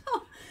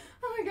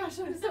 Oh my gosh,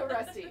 I'm so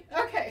rusty.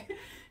 Okay.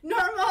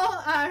 Normal,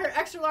 her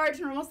extra large,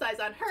 normal size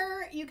on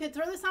her. You could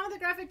throw this on with a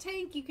graphic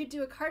tank. You could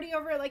do a cardi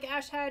over it like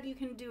Ash had. You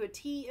can do a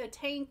tee.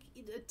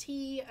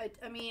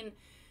 I mean,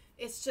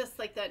 it's just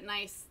like that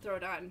nice throw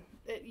it on.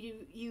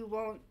 You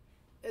won't,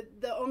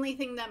 the only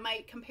thing that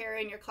might compare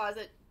in your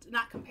closet,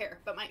 not compare,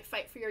 but might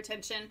fight for your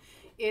attention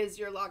is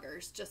your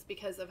loggers, just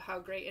because of how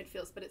great it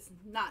feels, but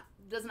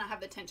does not have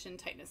the tension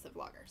tightness of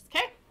loggers.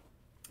 Okay?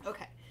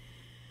 Okay.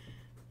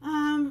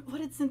 What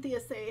did Cynthia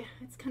say?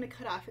 It's kind of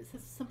cut off. It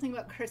says something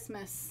about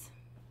Christmas.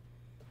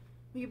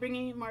 Will you bring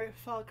any more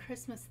fall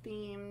Christmas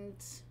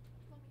themed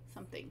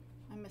something?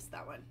 I missed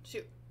that one.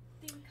 Shoot.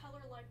 Theme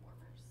color leg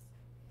warmers.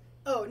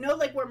 Oh, no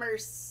leg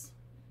warmers.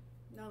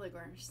 No leg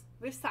warmers.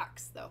 We have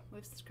socks, though. We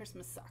have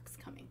Christmas socks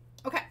coming.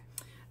 Okay.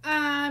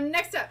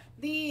 Next up,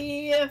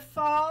 the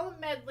fall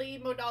medley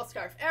Modal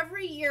scarf.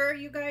 Every year,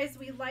 you guys,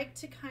 we like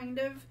to kind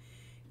of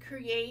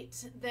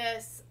create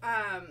this,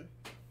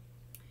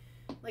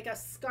 like a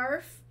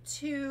scarf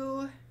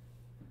to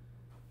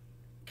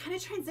kind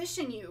of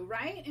transition you,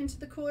 right, into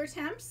the cooler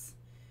temps.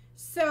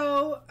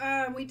 So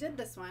we did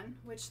this one,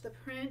 which the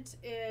print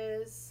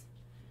is,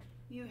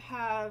 you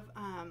have,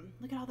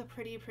 look at all the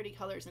pretty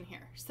colors in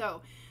here.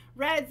 So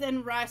reds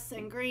and rusts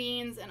and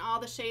greens and all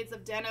the shades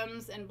of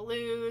denims and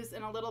blues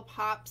and a little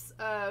pops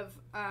of,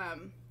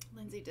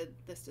 Lindsay did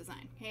this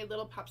design, okay,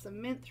 little pops of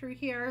mint through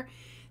here.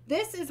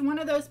 This is one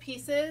of those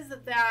pieces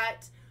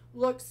that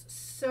looks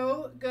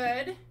so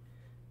good.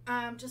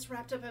 Just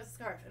wrapped up as a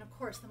scarf. And of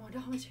course, the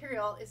Modal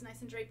material is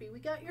nice and drapey. We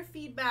got your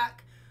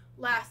feedback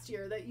last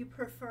year that you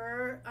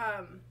prefer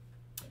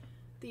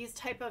these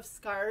type of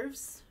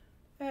scarves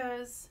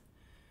as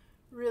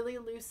really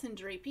loose and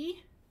drapey.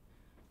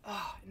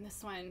 Oh, and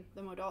this one,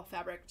 the Modal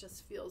fabric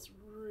just feels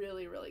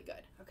really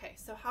good. Okay,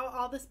 so how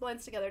all this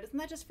blends together, doesn't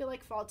that just feel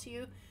like fall to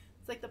you?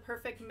 It's like the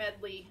perfect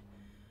medley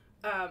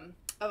of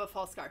a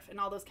fall scarf, and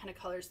all those kind of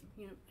colors,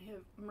 you know, you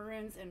have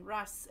maroons and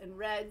rusts and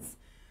reds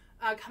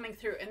coming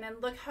through. And then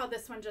look how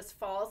this one just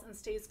falls and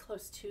stays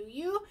close to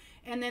you.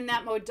 And then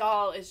that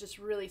Modal is just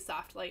really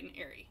soft, light, and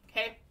airy.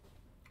 Okay,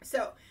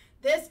 so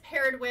this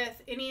paired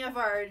with any of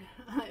our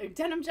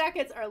denim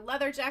jackets, our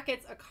leather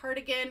jackets, a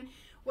cardigan.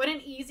 What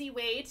an easy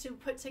way to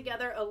put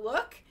together a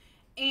look,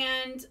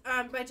 and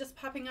by just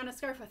popping on a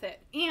scarf with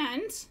it.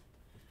 And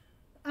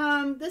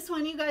this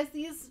one, you guys,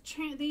 these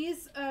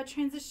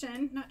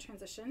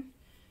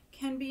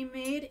can be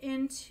made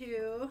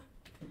into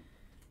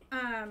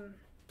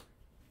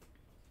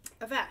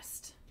a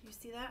vest. You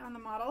see that on the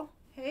model?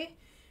 Okay,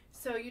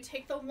 so you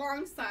take the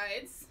long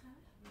sides,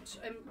 which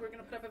we're going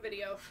to put up a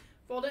video,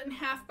 fold it in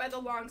half by the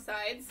long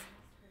sides,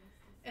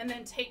 and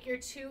then take your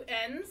two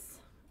ends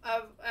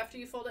of, after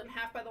you fold it in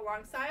half by the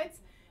long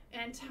sides,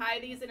 and tie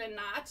these in a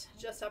knot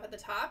just up at the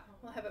top.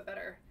 We'll have a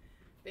better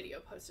video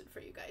posted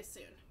for you guys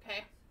soon.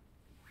 Okay,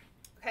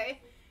 okay,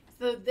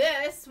 so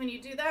this, when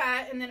you do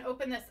that and then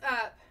open this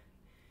up,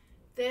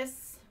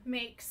 this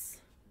makes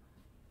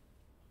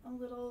a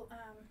little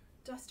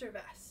duster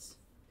vest.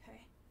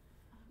 Okay,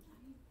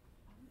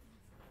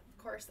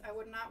 of course I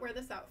would not wear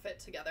this outfit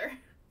together.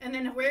 And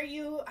then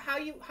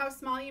how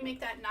small you make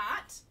that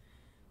knot.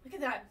 Look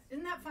at that,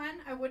 isn't that fun?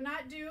 I would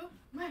not do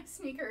my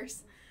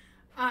sneakers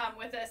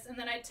with this. And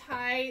then I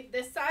tie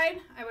this side.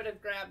 I would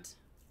have grabbed,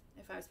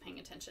 if I was paying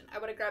attention, I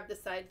would have grabbed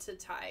this side to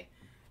tie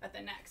at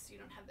the neck, so you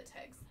don't have the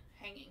tags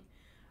hanging.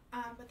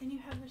 But then you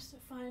have just a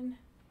fun,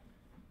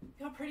 look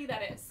how pretty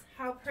that is.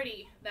 How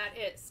pretty that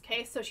is.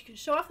 Okay, so you can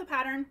show off the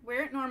pattern,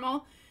 wear it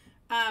normal,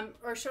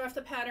 or show off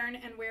the pattern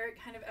and wear it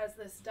kind of as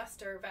this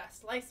duster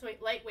vest.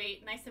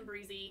 Lightweight, nice and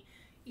breezy,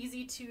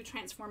 easy to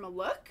transform a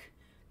look.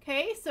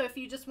 Okay, so if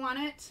you just want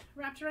it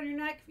wrapped around your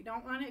neck, if you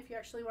don't want it, if you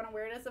actually want to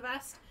wear it as a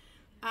vest,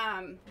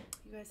 you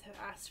guys have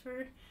asked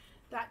for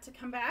that to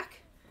come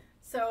back.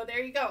 So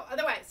there you go.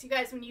 Otherwise, you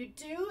guys, when you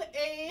do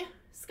a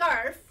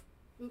scarf,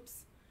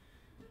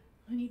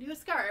 when you do a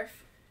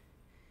scarf,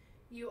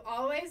 you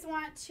always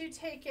want to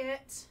take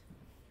it,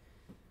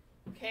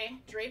 okay,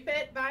 drape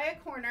it by a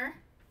corner,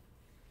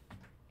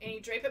 and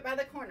you drape it by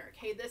the corner.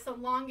 Okay, this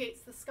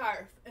elongates the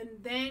scarf, and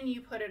then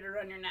you put it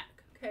around your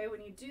neck. Okay,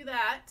 when you do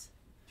that,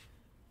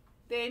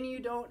 then you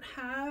don't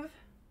have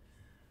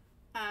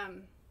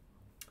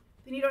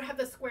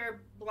the square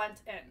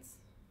blunt ends.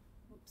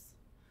 Oops.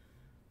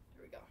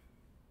 There we go.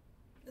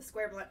 The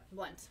square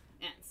blunt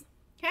ends.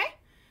 Okay?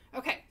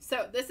 Okay,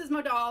 so this is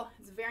Modal.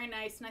 It's very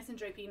nice and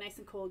drapey, nice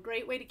and cool.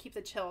 Great way to keep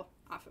the chill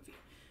off of you.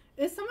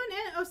 Is someone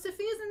in? Oh,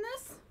 Sophia's in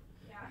this?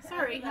 Yeah.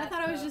 Sorry, I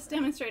thought I was just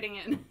demonstrating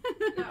it. No,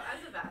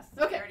 as a vest.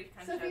 Okay,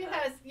 Sophia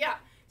has, yeah.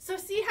 So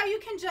see how you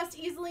can just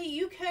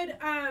easily,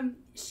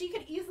 she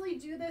could easily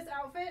do this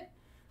outfit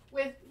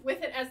with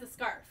it as the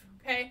scarf,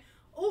 okay?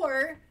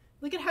 Or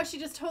look at how she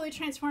just totally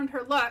transformed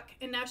her look,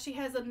 and now she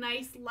has a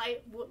nice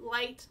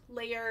light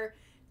layer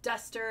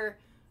duster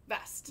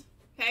vest,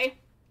 okay?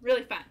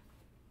 Really fun.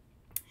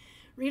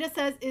 Rita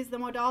says, is the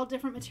Modal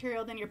different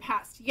material than your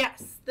past?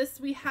 Yes,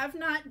 we have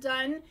not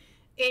done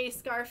a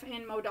scarf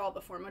in Modal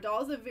before.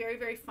 Modal is a very,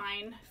 very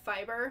fine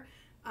fiber.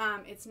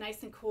 It's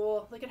nice and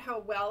cool. Look at how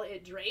well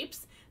it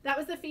drapes. That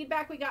was the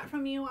feedback we got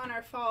from you on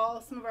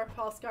some of our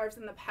fall scarves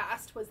in the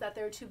past, was that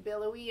they're too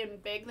billowy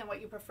and big than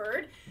what you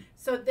preferred.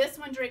 So this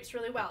one drapes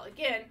really well.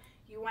 Again,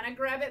 you want to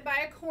grab it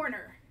by a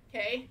corner,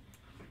 okay?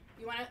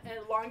 You want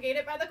to elongate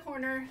it by the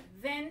corner,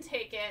 then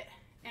take it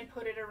and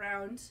put it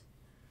around,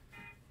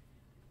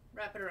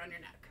 wrap it around your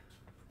neck,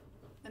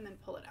 and then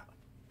pull it out.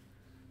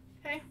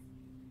 Okay?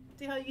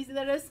 See how easy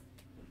that is?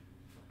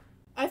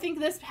 I think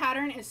this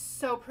pattern is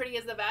so pretty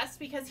as the vest,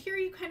 because here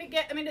you kind of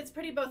get, I mean, it's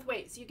pretty both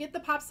ways. You get the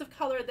pops of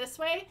color this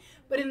way,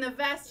 but in the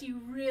vest you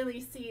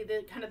really see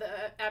the kind of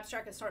the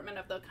abstract assortment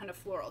of the kind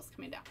of florals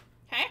coming down.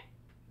 Okay?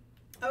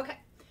 Okay.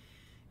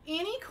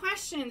 Any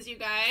questions, you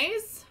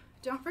guys?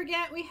 Don't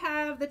forget we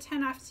have the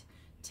 10 off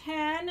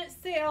 10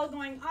 sale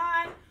going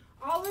on.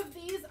 All of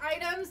these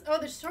items, oh,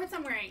 the shorts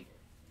I'm wearing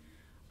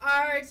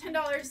are $10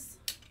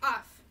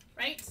 off,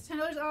 right?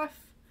 $10 off.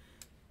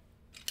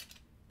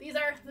 These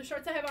are the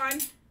shorts I have on.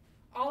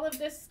 All of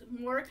this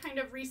more kind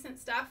of recent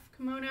stuff.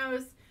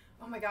 Kimonos.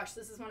 Oh my gosh,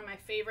 this is one of my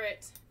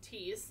favorite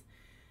tees.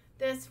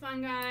 This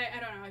fun guy, I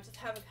don't know, I just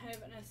have a kind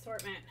of an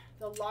assortment.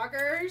 The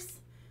loggers,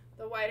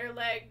 the wider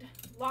legged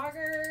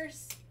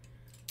loggers,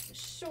 the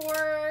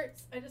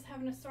shorts. I just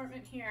have an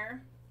assortment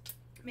here.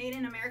 Made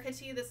in America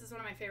tee. This is one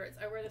of my favorites.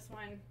 I wear this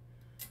one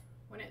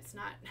when it's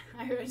not,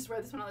 I just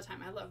wear this one all the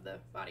time. I love the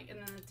body, and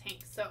then the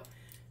tank. So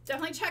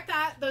definitely check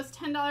that. Those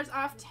 $10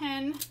 off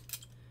 10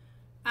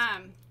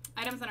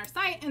 items on our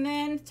site. And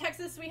then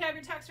Texas, we have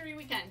your tax-free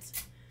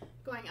weekend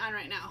going on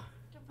right now.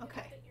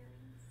 Okay. The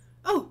earrings.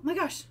 Oh my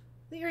gosh,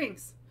 the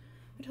earrings.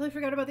 I totally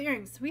forgot about the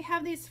earrings. We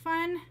have these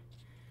fun,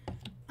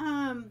 oh,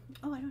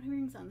 I don't have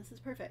earrings on. This is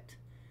perfect.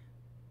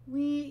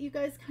 You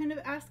guys kind of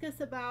ask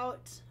us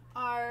about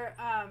our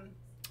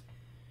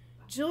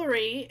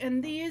jewelry,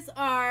 and these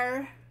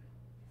are,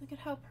 look at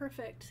how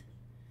perfect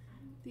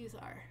these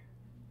are.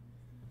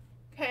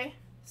 Okay.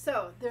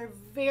 So they're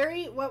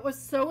what was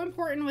so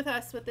important with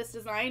us with this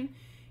design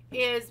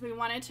is we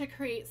wanted to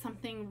create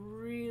something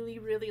really,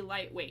 really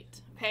lightweight,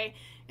 okay?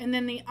 And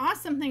then the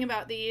awesome thing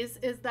about these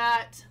is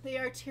that they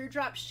are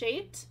teardrop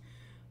shaped,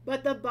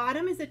 but the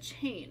bottom is a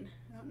chain.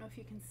 I don't know if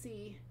you can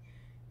see.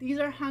 These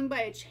are hung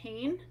by a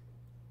chain.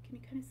 Can you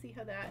kind of see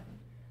how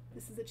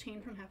this is a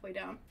chain from halfway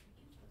down?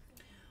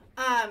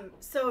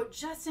 So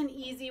just an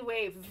easy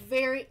way,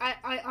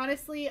 I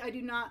honestly, I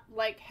do not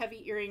like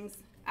heavy earrings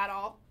at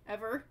all,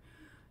 ever.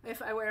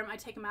 If I wear them, I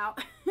take them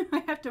out.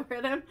 I have to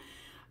wear them.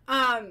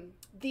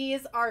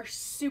 These are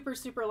super,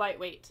 super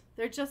lightweight.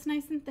 They're just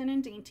nice and thin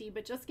and dainty,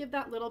 but just give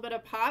that little bit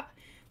of pop.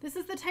 This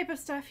is the type of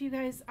stuff, you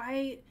guys,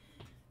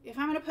 if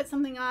I'm going to put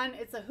something on,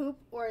 it's a hoop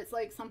or it's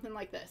like something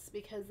like this,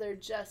 because they're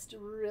just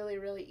really,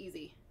 really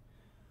easy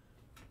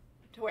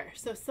to wear.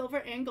 So silver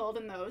and gold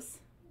in those.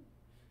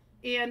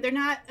 And they're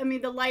not, I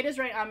mean, the light is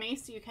right on me,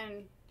 so you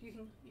can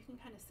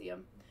kind of see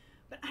them.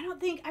 But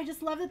I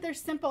just love that they're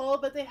simple,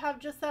 but they have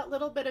just that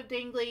little bit of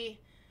dangly.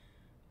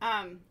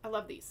 I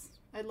love these.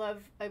 I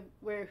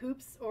wear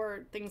hoops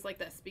or things like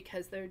this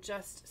because they're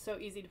just so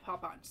easy to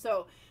pop on.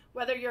 So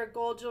whether you're a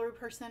gold jewelry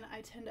person, I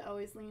tend to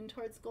always lean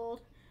towards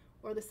gold,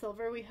 or the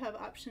silver. We have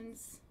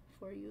options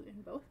for you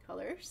in both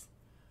colors.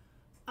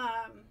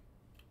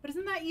 But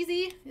isn't that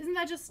easy? Isn't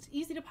that just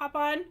easy to pop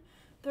on?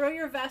 Throw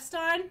your vest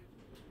on,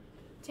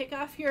 put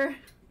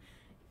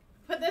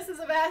this as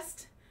a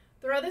vest,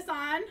 throw this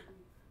on.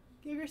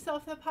 Give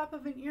yourself the pop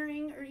of an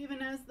earring, or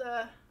even as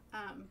a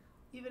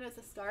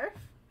scarf.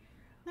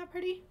 Isn't that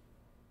pretty?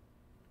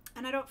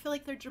 And I don't feel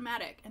like they're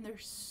dramatic, and they're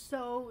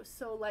so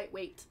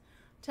lightweight.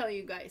 Tell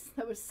you guys,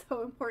 that was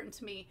so important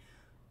to me.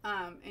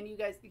 And you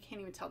guys, you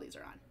can't even tell these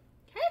are on.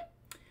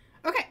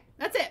 Okay,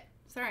 that's it.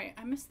 Sorry,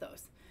 I missed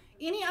those.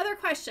 Any other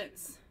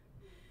questions?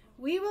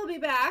 We will be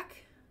back.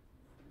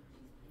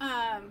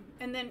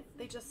 And then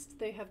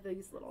they have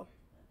these little,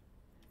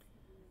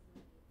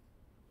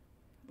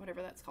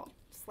 whatever that's called,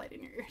 slide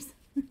in your ears.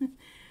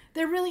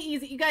 They're really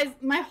easy. You guys,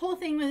 my whole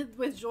thing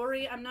with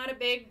jewelry, I'm not a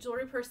big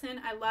jewelry person.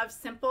 I love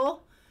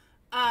simple,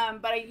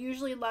 but I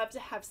usually love to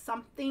have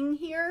something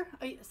here.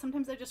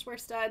 Sometimes I just wear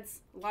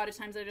studs. A lot of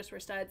times I just wear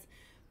studs.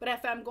 But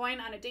if I'm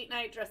going on a date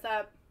night, dress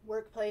up,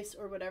 workplace,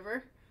 or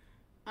whatever,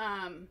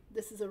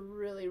 this is a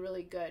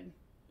really good.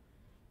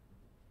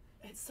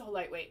 It's so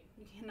lightweight.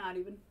 You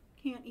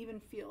can't even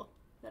feel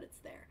that it's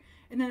there.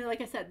 And then, like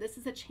I said, this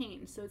is a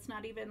chain, so it's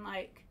not even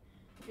like,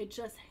 it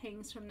just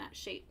hangs from that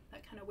shape,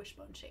 that kind of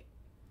wishbone shape.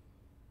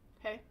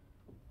 Okay?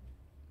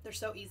 They're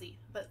so easy.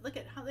 But look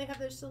at how they have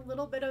just a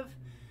little bit of,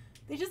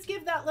 they just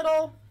give that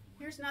little,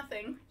 here's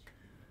nothing,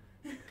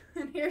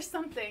 and here's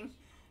something.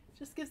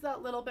 Just gives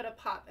that little bit of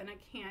pop, and I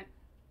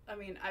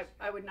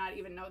would not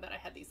even know that I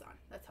had these on.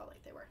 That's how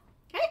light they were.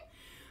 Okay?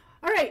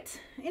 All right.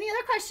 Any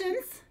other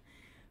questions?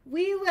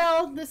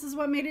 This is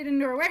what made it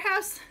into our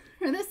warehouse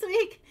for this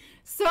week.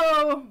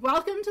 So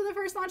welcome to the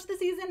first launch of the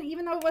season.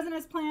 Even though it wasn't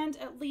as planned,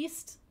 at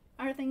least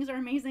our things are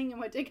amazing,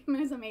 and what did come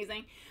in is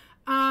amazing.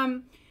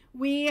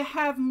 We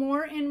have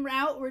more en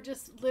route. We're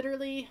just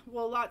literally,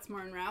 lots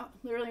more en route.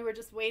 Literally, we're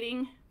just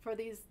waiting for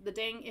the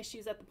dang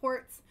issues at the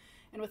ports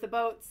and with the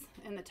boats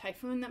and the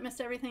typhoon that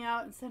missed everything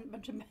out and sent a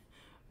bunch of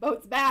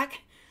boats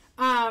back.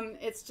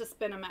 It's just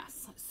been a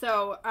mess.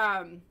 So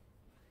as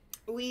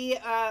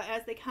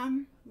they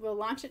come, we'll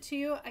launch it to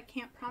you. I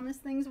can't promise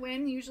things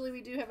when. Usually we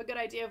do have a good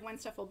idea of when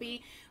stuff will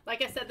be.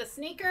 Like I said, the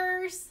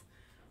sneakers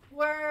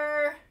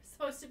were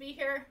supposed to be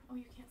here. Oh,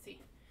 you can't see.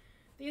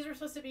 These were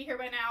supposed to be here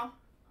by now.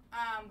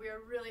 We are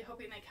really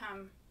hoping they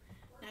come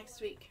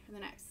next week or the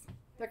next.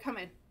 They're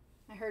coming.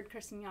 I heard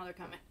Kristen yell they're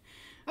coming.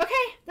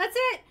 Okay, that's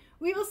it.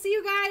 We will see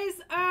you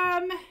guys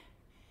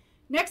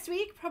next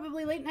week,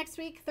 probably late next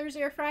week,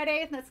 Thursday or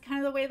Friday. That's kind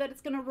of the way that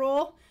it's going to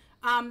roll.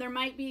 There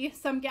might be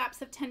some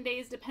gaps of 10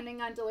 days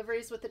depending on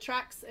deliveries with the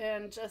trucks,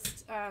 and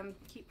just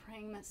keep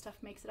praying that stuff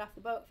makes it off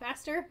the boat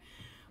faster,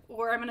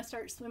 or I'm going to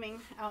start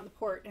swimming out in the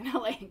port in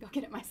LA and go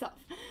get it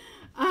myself.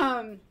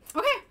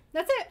 Okay,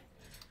 that's it.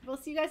 We'll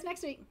see you guys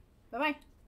next week. Bye-bye.